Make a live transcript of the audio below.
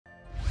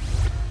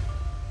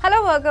Hello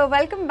Virgo,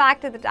 welcome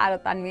back to the Tarot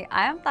Tanvi.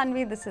 I am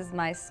Tanvi, this is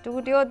my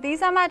studio.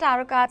 These are my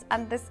tarot cards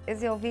and this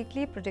is your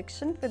weekly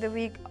prediction for the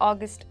week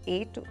August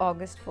 8 to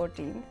August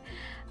 14th.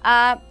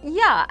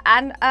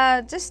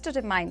 Just a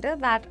reminder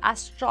that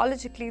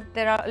astrologically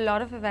there are a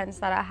lot of events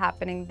that are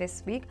happening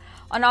this week.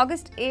 On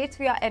August 8th,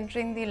 we are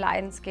entering the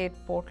Lionsgate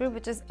portal,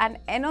 which is an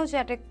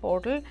energetic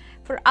portal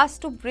for us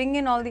to bring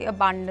in all the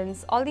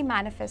abundance, all the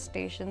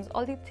manifestations,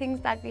 all the things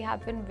that we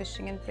have been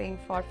wishing and praying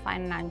for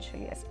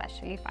financially,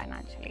 especially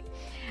financially.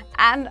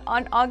 And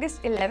on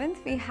August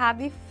 11th, we have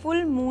the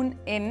full moon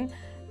in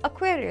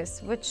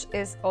Aquarius, which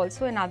is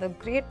also another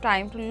great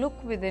time to look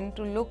within,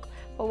 to look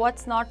for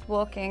what's not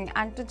working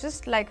and to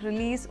just like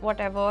release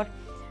whatever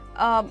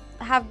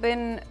have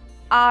been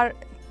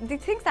the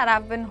things that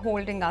have been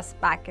holding us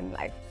back in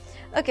life.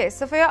 Okay,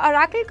 so for your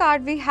oracle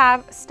card, we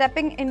have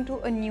stepping into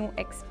a new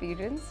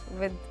experience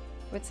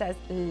which says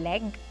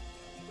leg.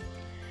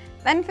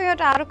 Then for your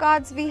tarot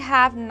cards, we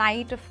have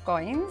Knight of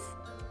Coins.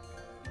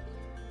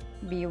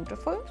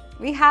 Beautiful.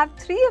 We have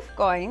Three of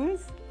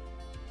Coins.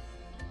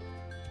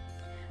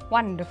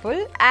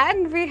 Wonderful.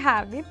 And we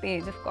have the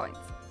Page of Coins.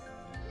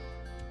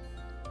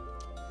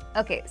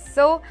 Okay,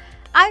 so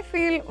I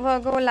feel,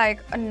 Virgo,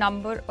 like a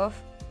number of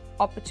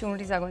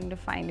opportunities are going to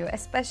find you,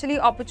 especially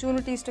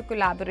opportunities to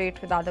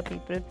collaborate with other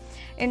people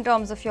in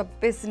terms of your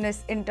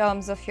business, in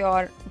terms of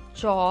your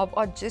job,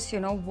 or just,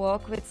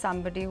 work with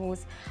somebody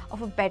who's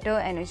of a better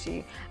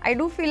energy. I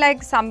do feel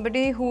like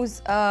somebody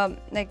who's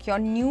like your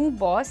new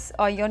boss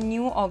or your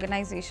new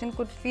organization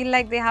could feel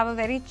like they have a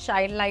very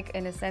childlike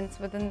innocence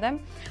within them,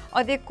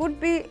 or they could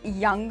be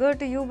younger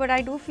to you, but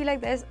I do feel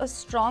like there's a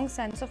strong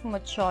sense of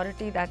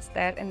maturity that's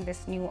there in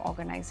this new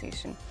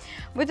organization.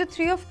 With the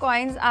Three of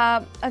Coins,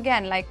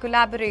 again, like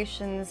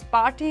collaborations,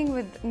 partying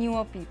with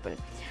newer people.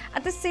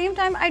 At the same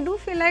time, I do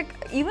feel like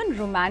even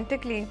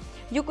romantically,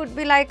 you could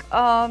be like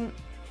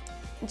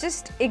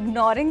just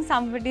ignoring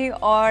somebody,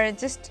 or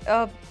just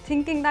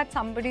thinking that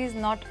somebody is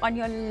not on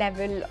your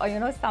level,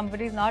 or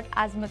somebody is not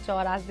as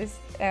mature as this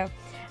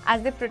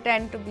as they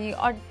pretend to be,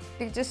 or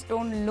they just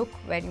don't look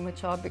very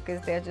mature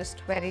because they're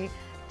just very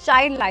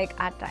childlike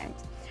at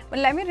times. But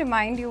let me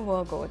remind you,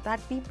 Virgo, that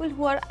people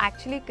who are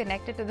actually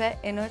connected to their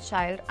inner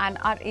child and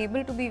are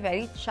able to be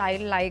very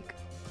childlike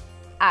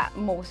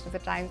most of the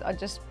times, or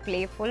just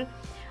playful,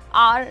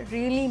 are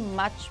really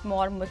much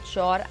more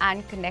mature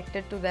and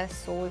connected to their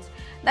souls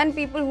than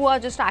people who are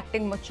just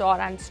acting mature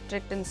and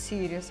strict and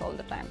serious all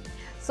the time.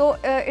 So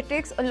it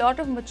takes a lot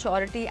of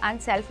maturity and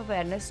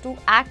self-awareness to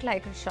act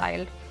like a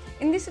child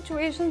in these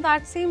situations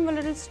that seem a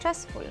little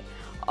stressful.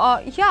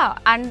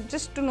 And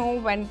just to know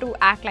when to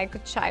act like a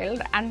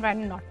child and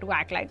when not to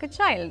act like a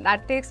child.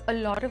 That takes a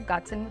lot of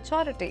guts and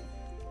maturity.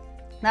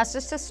 That's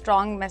just a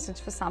strong message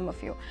for some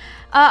of you.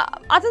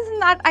 Other than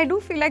that, I do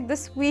feel like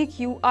this week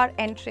you are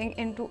entering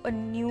into a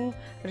new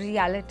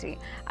reality.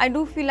 I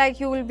do feel like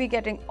you will be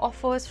getting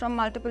offers from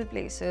multiple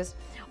places,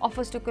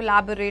 offers to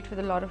collaborate with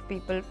a lot of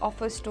people,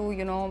 offers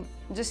to,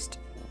 just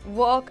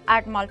work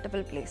at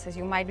multiple places.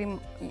 You might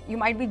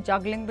be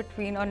juggling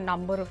between a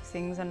number of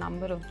things, a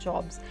number of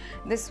jobs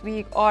this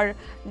week, or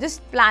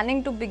just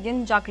planning to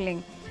begin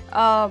juggling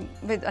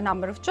with a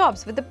number of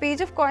jobs. With the Page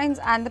of Coins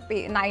and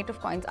the Knight of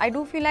Coins, I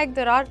do feel like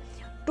there are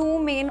two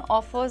main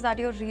offers that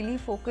you're really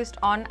focused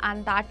on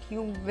and that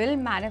you will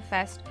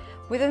manifest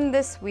within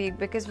this week,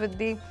 because with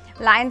the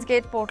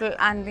Lionsgate portal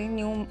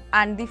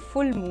and the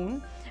full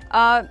moon,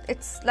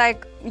 it's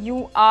like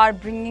you are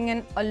bringing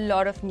in a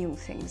lot of new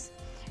things.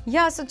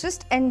 Yeah, so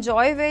just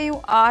enjoy where you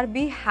are,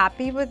 be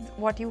happy with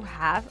what you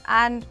have,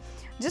 and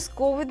just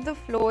go with the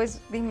flow is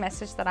the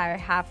message that I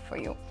have for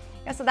you.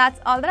 Yeah, so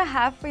that's all that I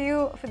have for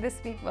you for this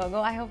week,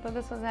 Virgo. I hope that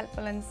this was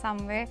helpful in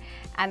some way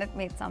and it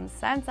made some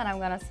sense, and I'm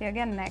gonna see you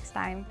again next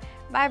time.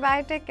 Bye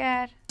bye, take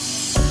care.